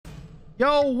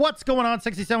Yo, what's going on?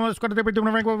 67 Squad today. We're doing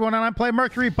a rank going on. I play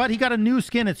Mercury, but he got a new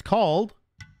skin. It's called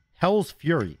Hell's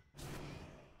Fury.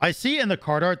 I see in the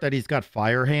card art that he's got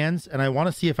fire hands, and I want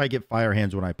to see if I get fire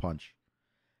hands when I punch.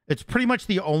 It's pretty much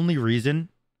the only reason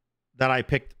that I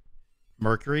picked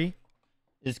Mercury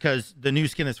is because the new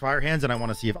skin is fire hands, and I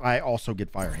want to see if I also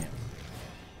get fire hands.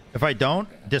 If I don't,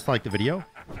 dislike the video.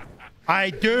 I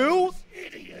do.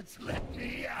 Idiots, let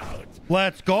me out.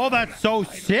 Let's go. That's so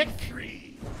sick.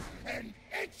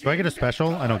 Do I get a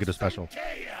special? I don't get a special.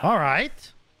 All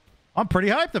right. I'm pretty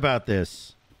hyped about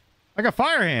this. I got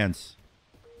fire hands.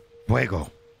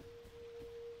 Fuego.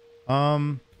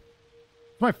 It's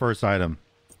my first item.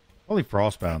 Probably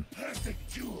Frostbound.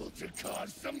 Perfect tool to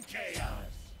cause some chaos.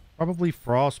 Probably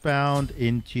Frostbound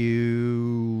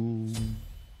into...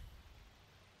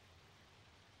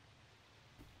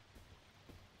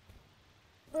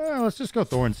 let's just go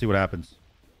Thor and see what happens.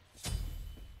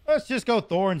 Let's just go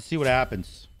Thor and see what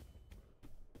happens.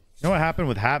 You know what happened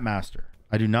with Hatmaster?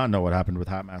 I do not know what happened with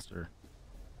Hatmaster.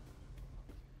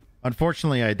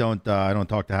 Unfortunately, I don't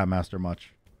talk to Hatmaster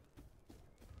much.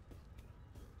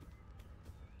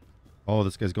 Oh,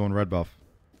 this guy's going red buff.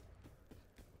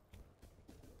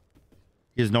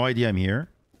 He has no idea I'm here.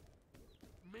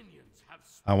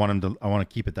 I want to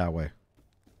keep it that way.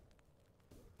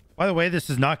 By the way, this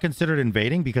is not considered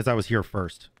invading because I was here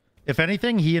first. If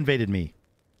anything, he invaded me.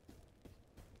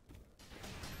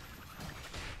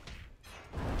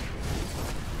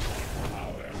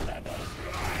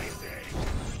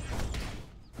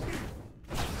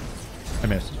 I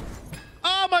missed.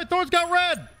 Oh, my thorns got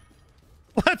red.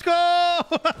 Let's go.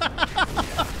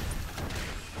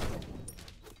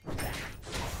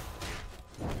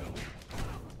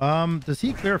 Does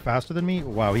he clear faster than me?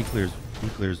 Wow, he clears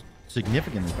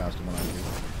significantly faster than I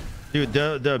do.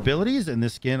 Dude, the abilities in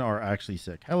this skin are actually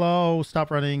sick. Hello,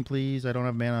 stop running, please. I don't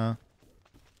have mana.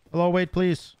 Hello, wait,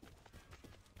 please.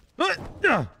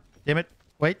 Damn it.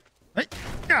 Wait.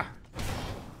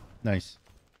 Nice.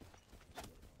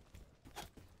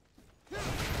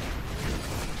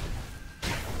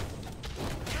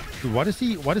 Dude, why does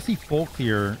he full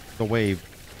clear the wave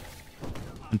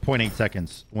in 0.8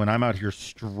 seconds when I'm out here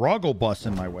struggle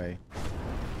busting my way?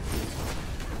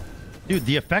 Dude,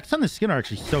 the effects on the skin are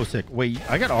actually so sick. Wait,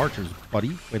 I got archers,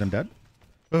 buddy. Wait, I'm dead.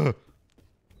 Ugh.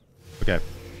 Okay.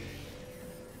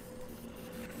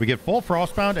 We get full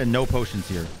Frostbound and no potions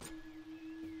here.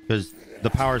 Because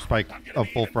the power spike of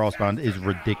full Frostbound is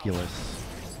ridiculous.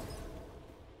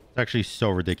 It's actually so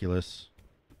ridiculous.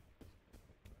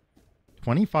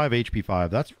 25 HP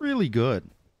 5. That's really good.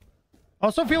 I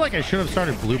also feel like I should have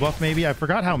started blue buff maybe. I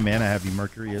forgot how mana heavy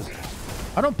Mercury is.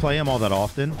 I don't play him all that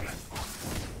often.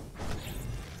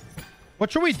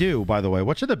 What should we do, by the way?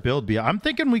 What should the build be? I'm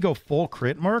thinking we go full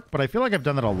crit Merc, but I feel like I've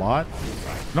done that a lot.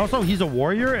 And also, he's a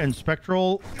warrior, and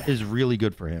Spectral is really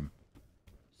good for him.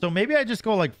 So maybe I just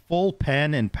go like full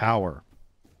pen and power.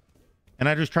 And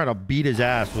I just try to beat his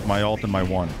ass with my ult and my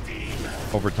 1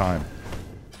 over time.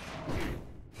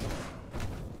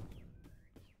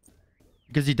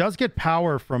 Because he does get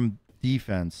power from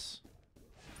defense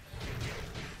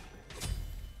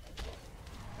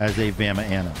as a Vama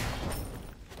Anna.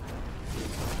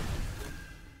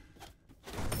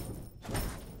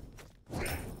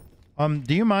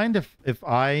 Do you mind if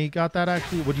I got that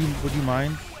actually? Would you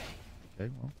mind?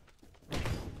 Okay, well.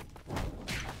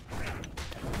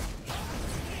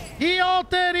 He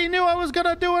ulted! He knew I was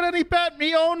gonna do it and he bet me.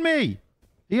 He owned me!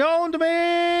 He owned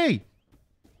me!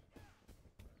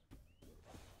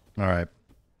 Alright.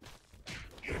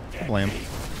 Blame.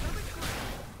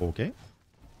 Okay.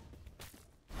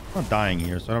 I'm not dying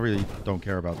here, so I really don't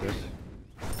care about this.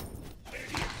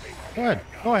 Go ahead.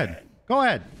 Go ahead. Go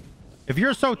ahead. If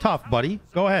you're so tough, buddy,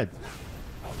 go ahead.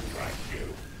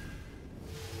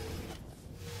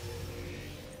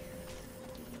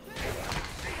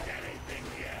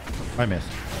 I missed.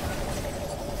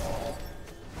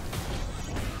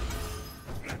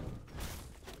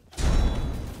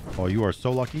 Oh, you are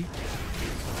so lucky.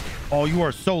 Oh, you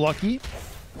are so lucky.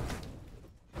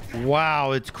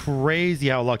 Wow, it's crazy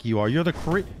how lucky you are. You're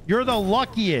the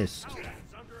luckiest.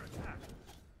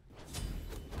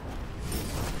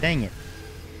 Dang it.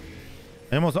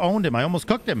 I almost owned him. I almost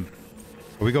cooked him.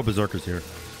 Oh, we go berserkers here.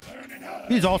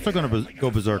 He's also going to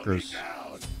go berserkers.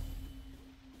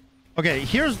 Okay,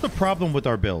 here's the problem with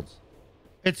our builds.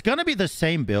 It's going to be the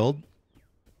same build.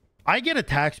 I get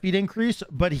attack speed increase,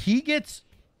 but he gets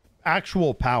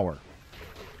actual power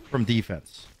from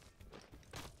defense.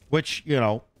 Which, you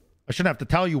know, I shouldn't have to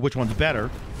tell you which one's better.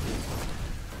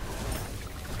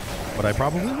 But I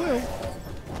probably will.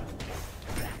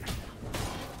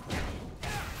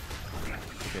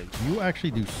 Okay, you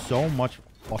actually do so much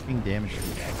fucking damage to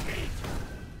me.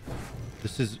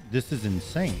 This is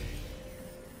insane.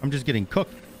 I'm just getting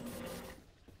cooked.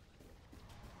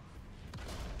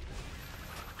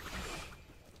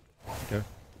 Okay.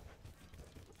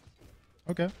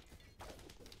 Okay.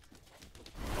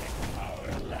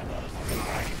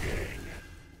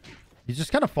 He's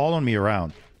just kind of following me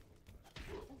around.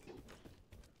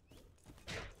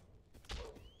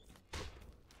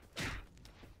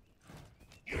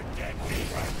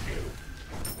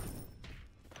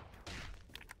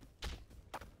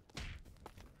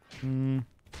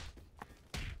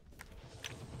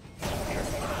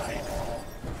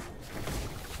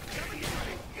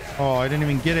 Oh, I didn't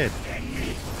even get it. I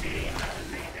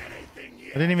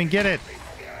didn't even get it.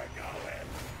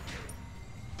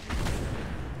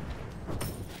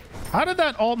 How did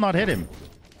that ult not hit him?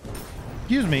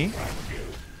 Excuse me.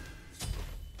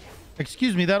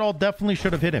 Excuse me, that ult definitely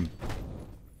should have hit him.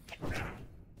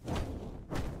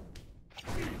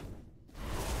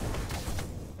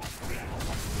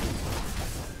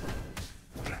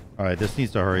 All right, this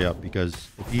needs to hurry up because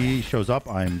if he shows up,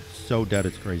 I'm so dead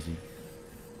it's crazy.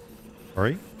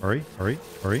 Hurry, hurry, hurry,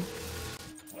 hurry.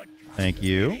 Thank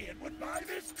you.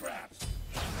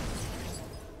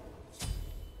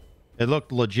 It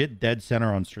looked legit dead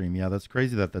center on stream. Yeah, that's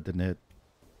crazy that that didn't hit.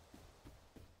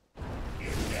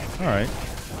 All right.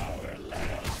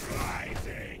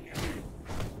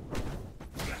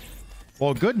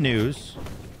 Well, good news.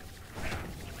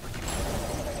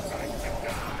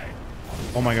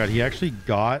 Oh my god, he actually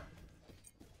got...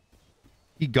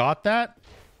 He got that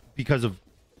because of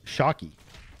Shocky.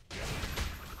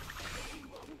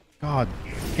 God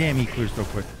damn, he clears so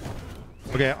quick.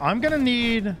 Okay, I'm gonna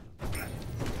need...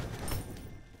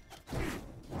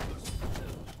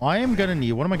 I am gonna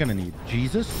need... What am I gonna need?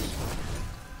 Jesus?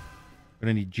 I'm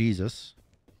gonna need Jesus.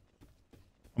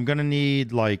 I'm gonna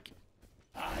need, like...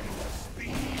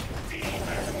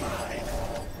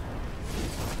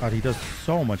 God, he does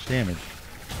so much damage.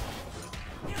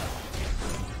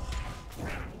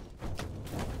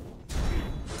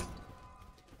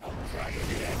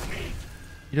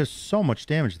 He does so much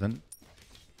damage then.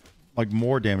 Like,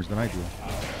 more damage than I do.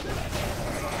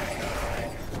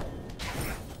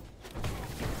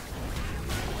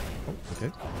 Oh, okay.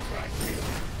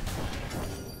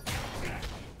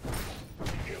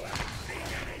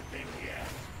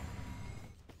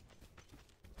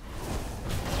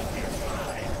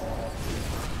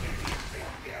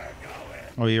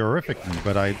 Oh, you're horrific,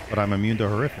 but I'm immune to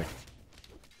horrific.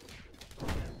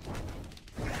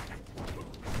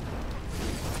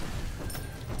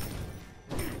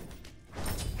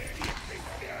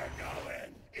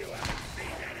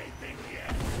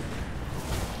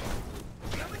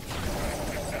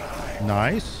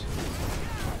 Nice.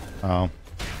 Oh.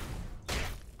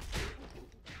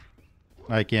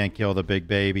 I can't kill the big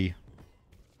baby.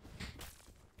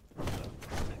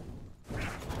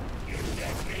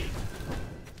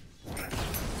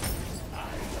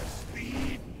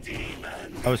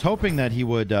 I was hoping that he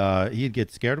would he'd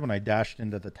get scared when I dashed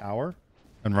into the tower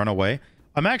and run away.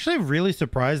 I'm actually really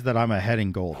surprised that I'm ahead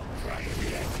in gold.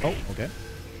 Oh, okay.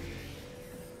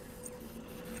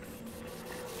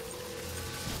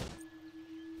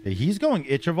 Okay, he's going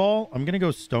itch of all. I'm gonna go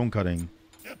stone cutting.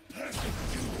 The perfect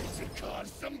duel to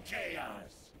cause some chaos.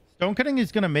 Stone cutting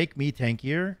is gonna make me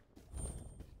tankier,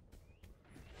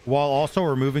 while also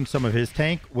removing some of his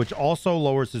tank, which also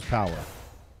lowers his power.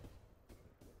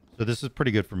 So this is pretty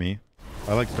good for me.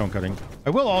 I like stone cutting. I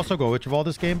will also go itch of all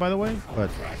this game, by the way, but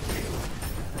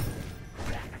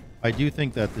I do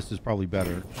think that this is probably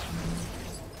better.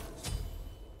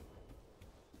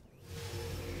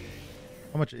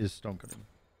 How much is stone cutting?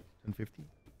 1050.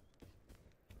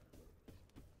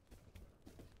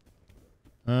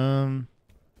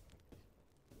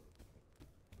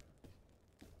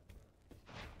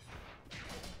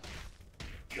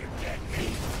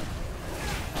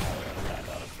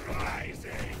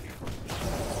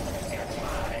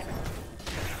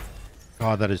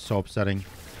 God, that is so upsetting.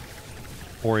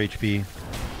 4 HP.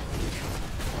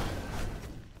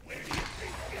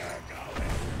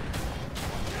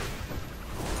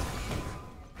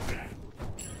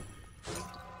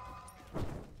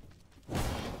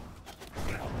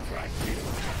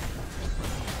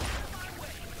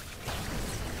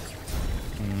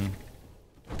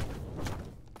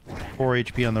 Four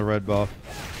HP on the red buff.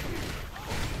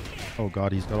 Oh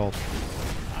god, he's got ult.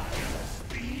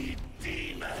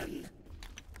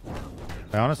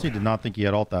 I honestly did not think he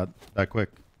had ult that quick.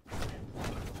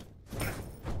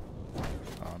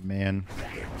 Oh man.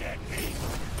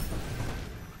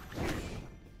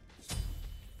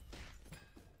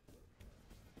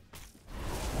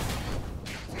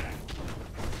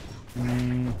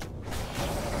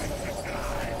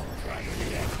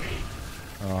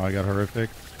 Oh, I got horrific.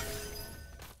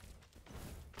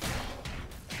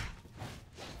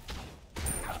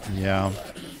 Yeah.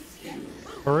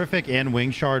 Horrific and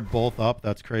Wing Shard both up.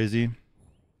 That's crazy.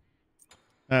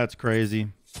 That's crazy.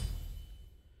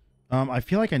 I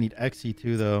feel like I need Xe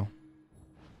too, though.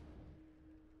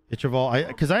 Itch of all,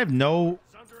 because I have no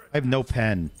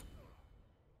pen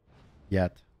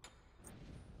yet.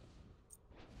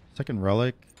 Second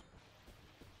relic.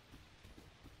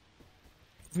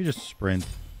 Let me just sprint.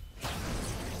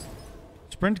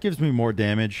 Sprint gives me more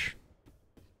damage.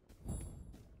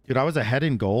 Dude, I was ahead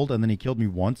in gold, and then he killed me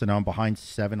once, and now I'm behind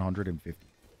 750.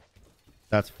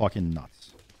 That's fucking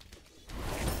nuts.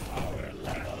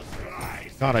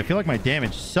 God, I feel like my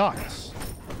damage sucks.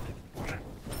 I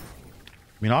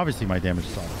mean, obviously my damage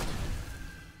sucks.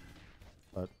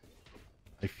 But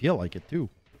I feel like it, too.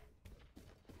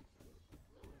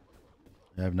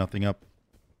 I have nothing up.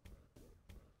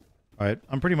 Alright,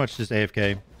 I'm pretty much just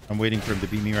AFK. I'm waiting for him to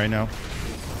beat me right now.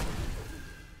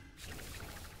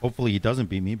 Hopefully he doesn't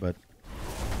beat me, but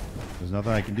there's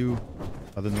nothing I can do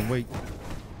other than wait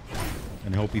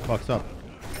and hope he fucks up.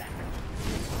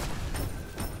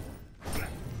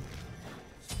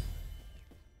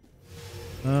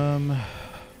 I'm a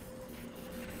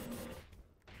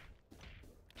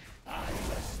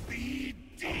speed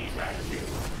demon.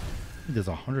 He does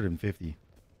 150.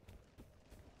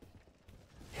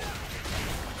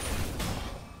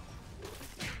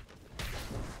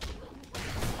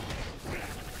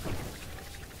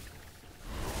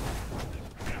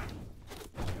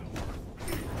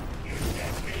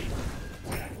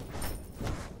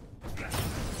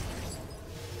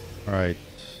 All right.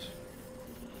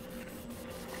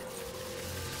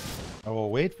 I will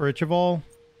wait for Ichival.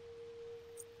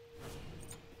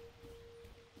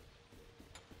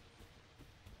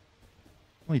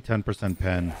 Only 10%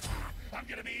 pen. I'm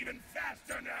gonna be even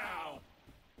faster now.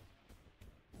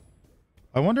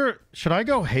 I wonder, should I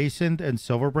go Hastened and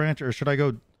Silver Branch, or should I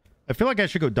go... I feel like I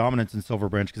should go Dominance and Silver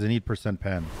Branch because I need percent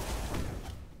pen.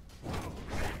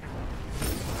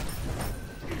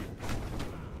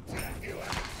 You haven't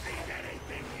seen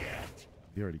anything yet.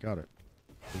 You already got it.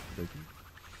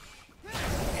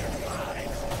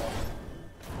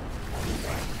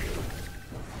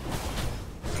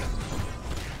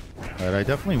 Alright, I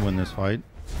definitely win this fight.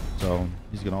 So,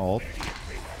 he's gonna ult.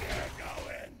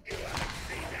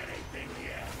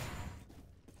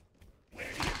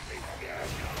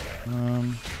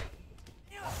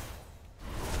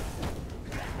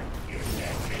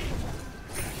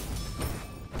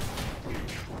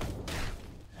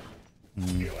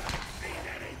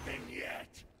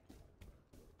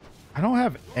 I don't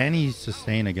have any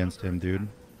sustain against him, dude.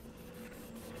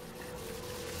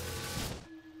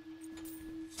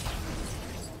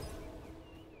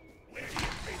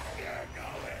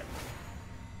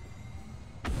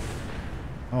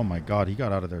 Oh my god, he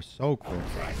got out of there so quick.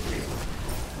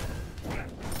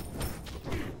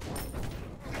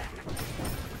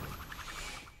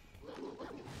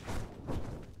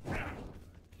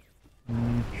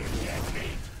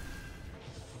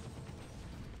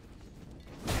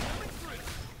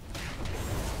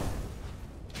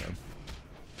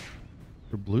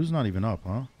 The blue's not even up,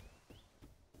 huh?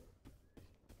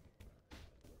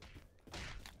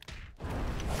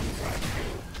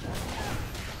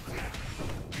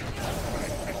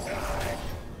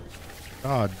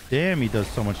 God damn, he does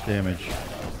so much damage.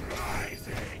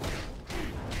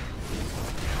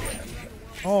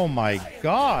 Oh my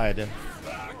god.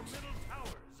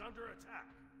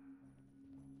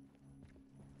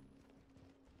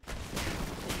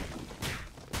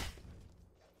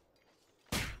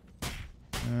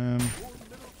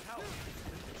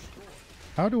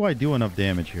 How do I do enough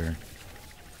damage here?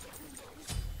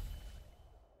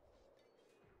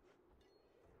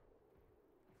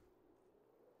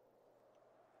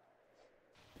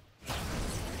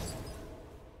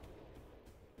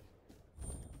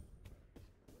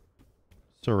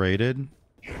 Serrated.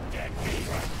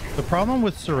 The problem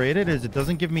with Serrated is it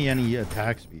doesn't give me any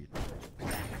attack speed.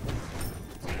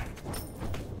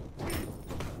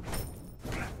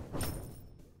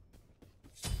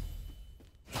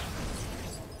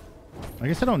 I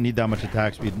guess I don't need that much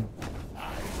attack speed.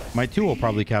 My 2 will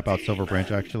probably cap out Silver Branch,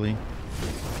 actually.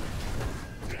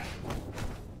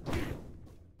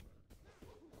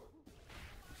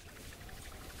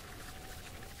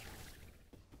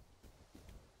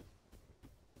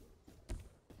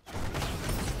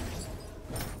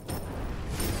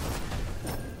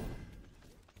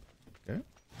 Okay.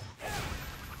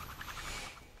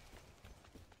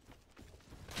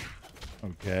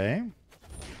 Okay.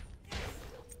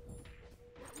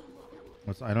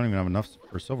 I don't even have enough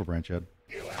for Silver Branch yet.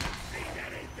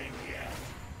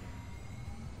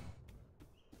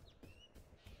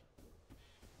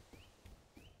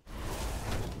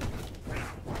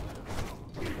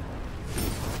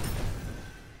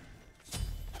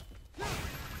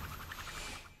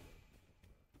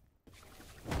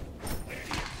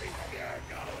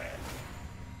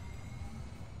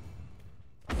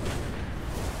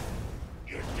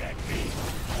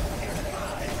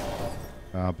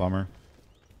 Ah, bummer.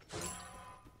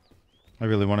 I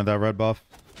really wanted that red buff.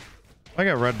 If I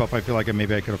got red buff, I feel like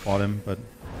maybe I could have fought him, but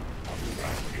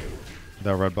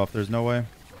without red buff, there's no way.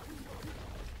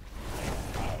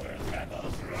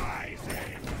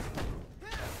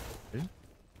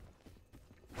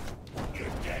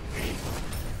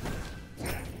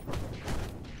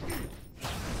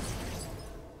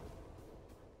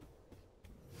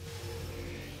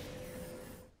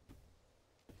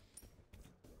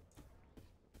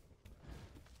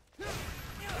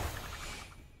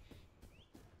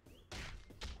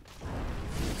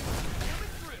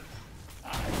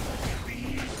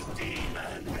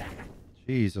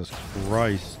 Jesus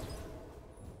Christ.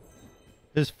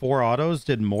 His 4 autos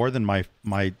did more than my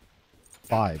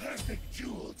 5. Perfect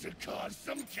duel to cause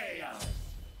some chaos.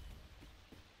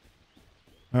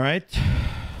 All right.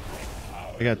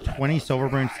 I got 20 silver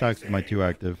brain stacks with my 2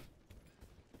 active.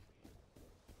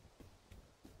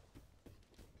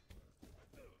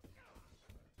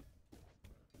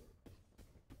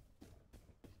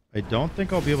 I don't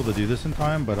think I'll be able to do this in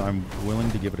time, but I'm willing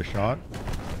to give it a shot.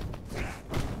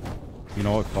 You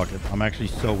know what? Fuck it. I'm actually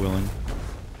so willing.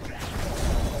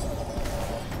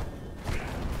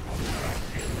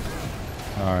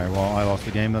 Alright, well, I lost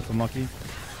the game. That's unlucky.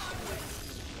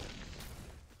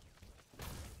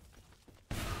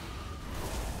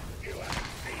 You haven't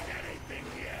seen anything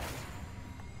yet.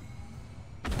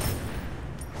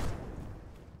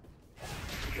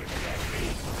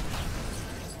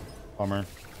 Bummer.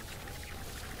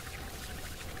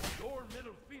 Your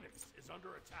middle phoenix is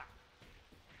under attack.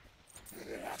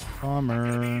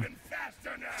 Bummer. Even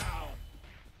faster now.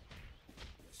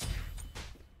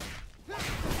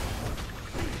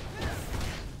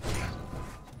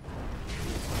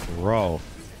 Bro.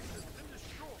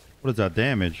 What is that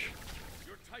damage?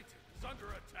 Your titan is under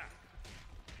attack.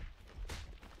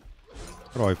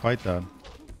 How do I fight that?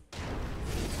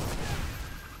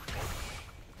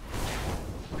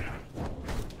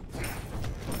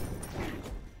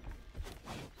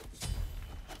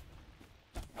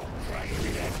 Try to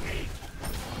get me.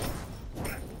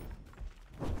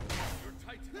 Your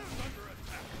titan is under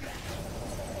attack.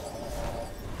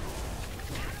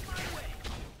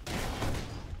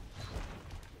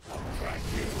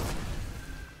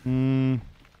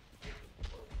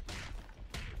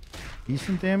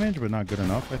 Decent damage, but not good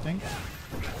enough, I think.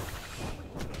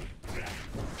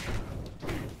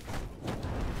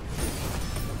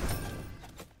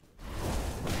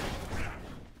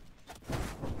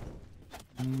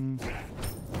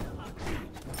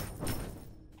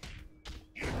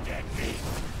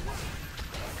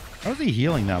 How is he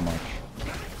healing that much?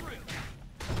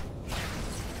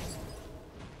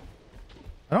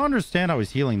 I don't understand how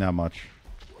he's healing that much.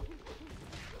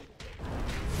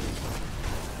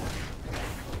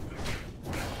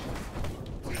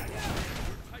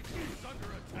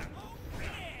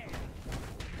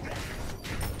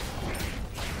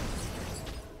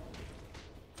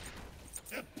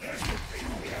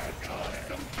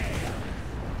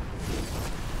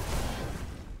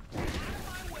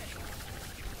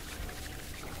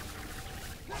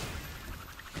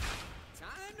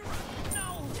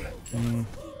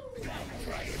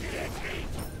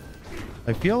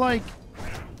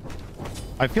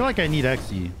 I feel like I need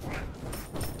XE.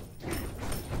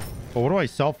 But what do I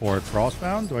sell for it?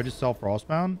 Frostbound? Do I just sell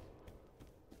Frostbound?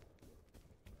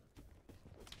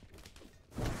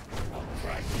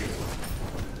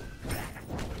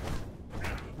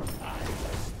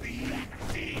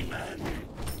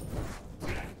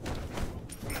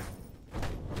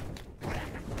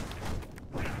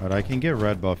 But I can get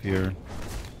red buff here.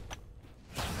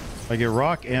 I get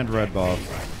rock and red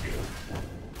buff.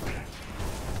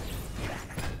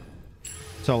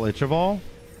 Sell Ichival?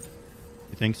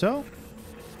 You think so?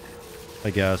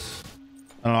 I guess.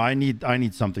 I don't know. I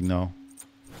need something though.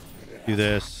 Do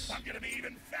this. I'm gonna be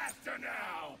even faster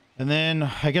now. And then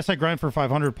I guess I grind for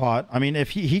 500 pot. I mean, if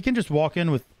he can just walk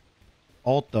in with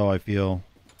ult though, I feel.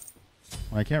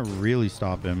 I can't really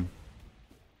stop him.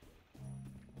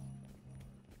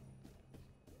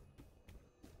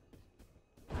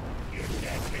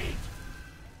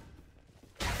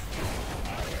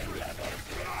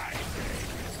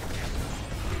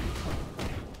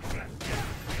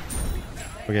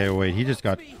 Okay, wait, he just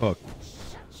got cooked.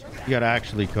 He got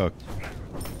actually cooked.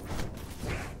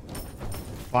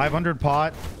 500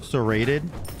 pot, serrated.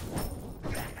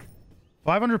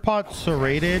 500 pot,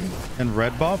 serrated, and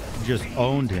red buff just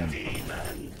owned him.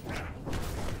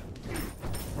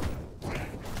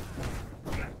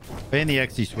 And the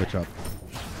XE switch up.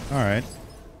 Alright.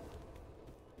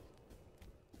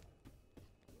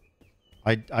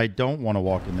 I don't want to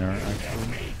walk in there,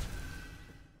 actually.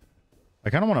 I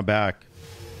kind of want to back.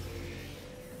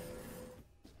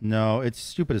 No, it's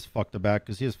stupid as fuck to back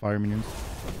because he has fire minions.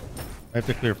 I have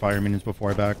to clear fire minions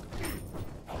before I back.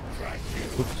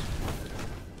 Oops.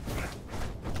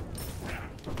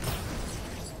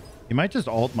 He might just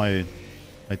ult my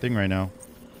thing right now.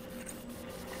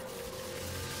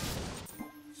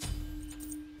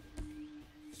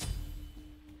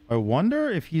 I wonder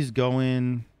if he's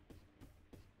going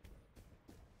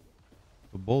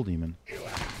the Bull Demon.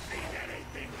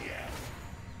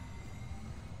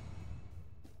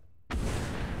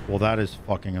 Well, that is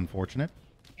fucking unfortunate.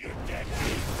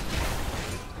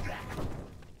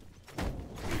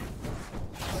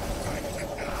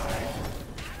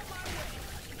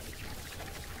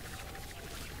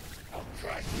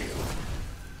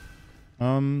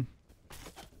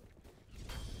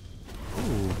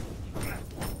 Ooh.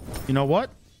 You know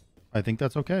what? I think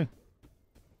that's okay.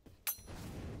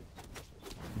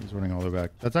 He's running all the way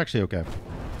back. That's actually okay.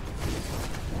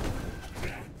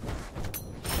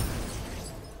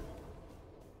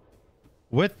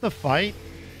 With the fight,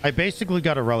 I basically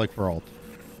got a relic for ult.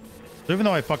 So even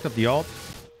though I fucked up the ult,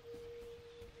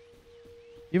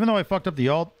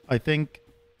 I think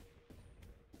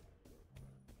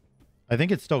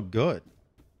it's still good.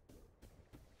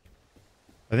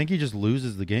 I think he just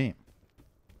loses the game.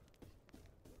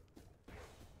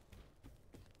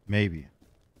 Maybe.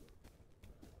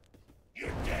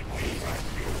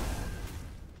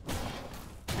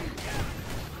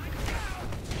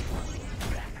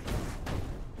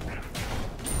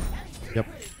 Yep.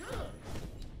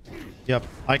 Yep.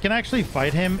 I can actually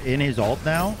fight him in his ult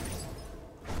now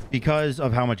because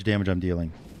of how much damage I'm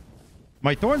dealing.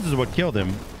 My thorns is what killed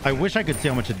him. I wish I could see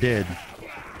how much it did.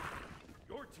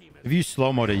 If you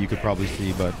slow mode it, you could probably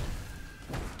see, but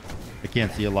I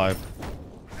can't see it live.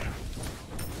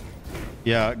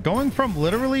 Yeah, going from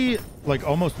literally like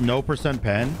almost no %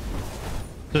 pen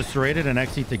to Serrated and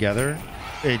XE together,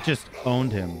 it just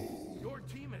owned him.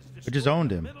 It just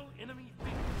owned him.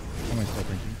 What am I still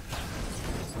thinking?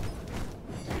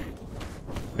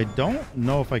 I don't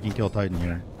know if I can kill Titan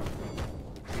here.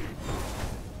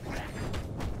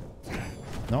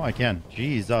 No, I can.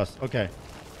 Jesus. Okay.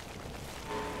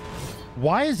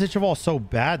 Why is Ichival so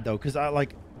bad though? Because I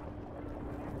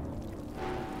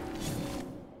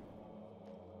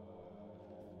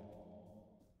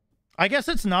guess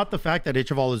it's not the fact that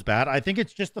Ichival is bad. I think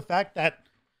it's just the fact that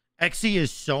XE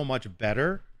is so much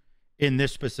better in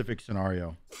this specific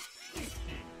scenario.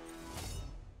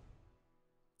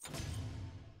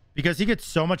 Because he gets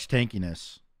so much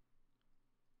tankiness.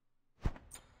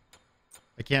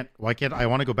 I can't. Why can't I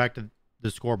want to go back to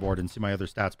the scoreboard and see my other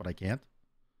stats, but I can't.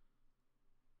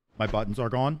 My buttons are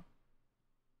gone.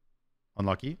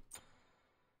 Unlucky.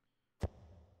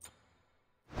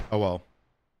 Oh well.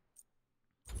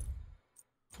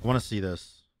 I want to see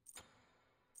this.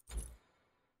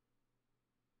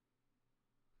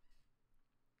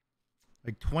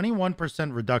 Like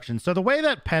 21% reduction. So the way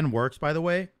that pen works, by the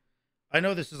way, I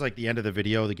know this is like the end of the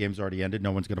video. The game's already ended.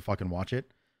 No one's going to fucking watch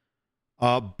it.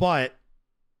 But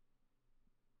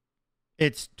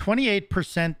it's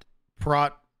 28%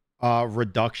 prot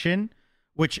reduction,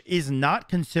 which is not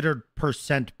considered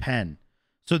percent pen.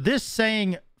 So this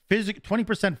saying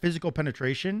 20% physical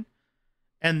penetration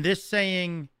and this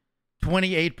saying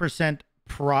 28%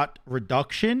 prot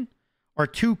reduction are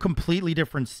two completely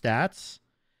different stats.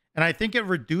 And I think it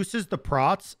reduces the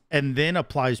prots and then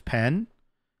applies pen.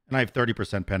 And I have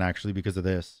 30% pen actually because of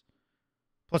this.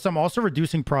 Plus I'm also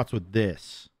reducing prots with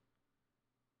this.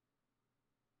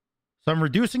 So I'm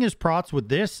reducing his prots with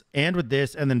this, and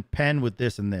then pen with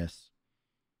this and this.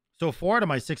 So 4 out of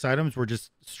my 6 items were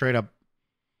just straight up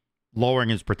lowering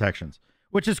his protections.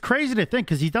 Which is crazy to think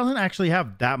because he doesn't actually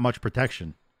have that much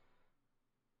protection.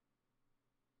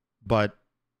 But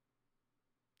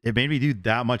it made me do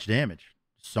that much damage.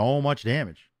 So much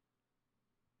damage.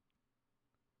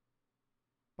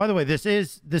 By the way, this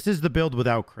is the build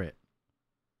without crit.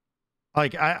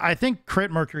 Like, I think crit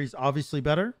Mercury is obviously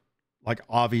better. Like,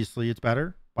 obviously it's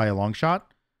better by a long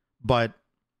shot. But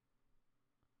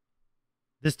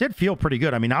this did feel pretty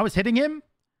good. I mean, I was hitting him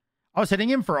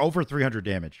for over 300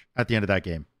 damage at the end of that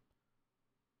game.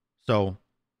 So,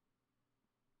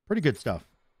 pretty good stuff.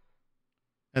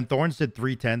 And Thorns did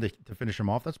 310 to finish him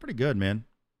off. That's pretty good, man.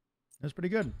 That's pretty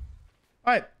good.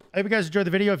 All right. I hope you guys enjoyed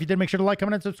the video. If you did, make sure to like,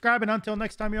 comment, and subscribe. And until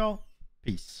next time, y'all,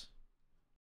 peace.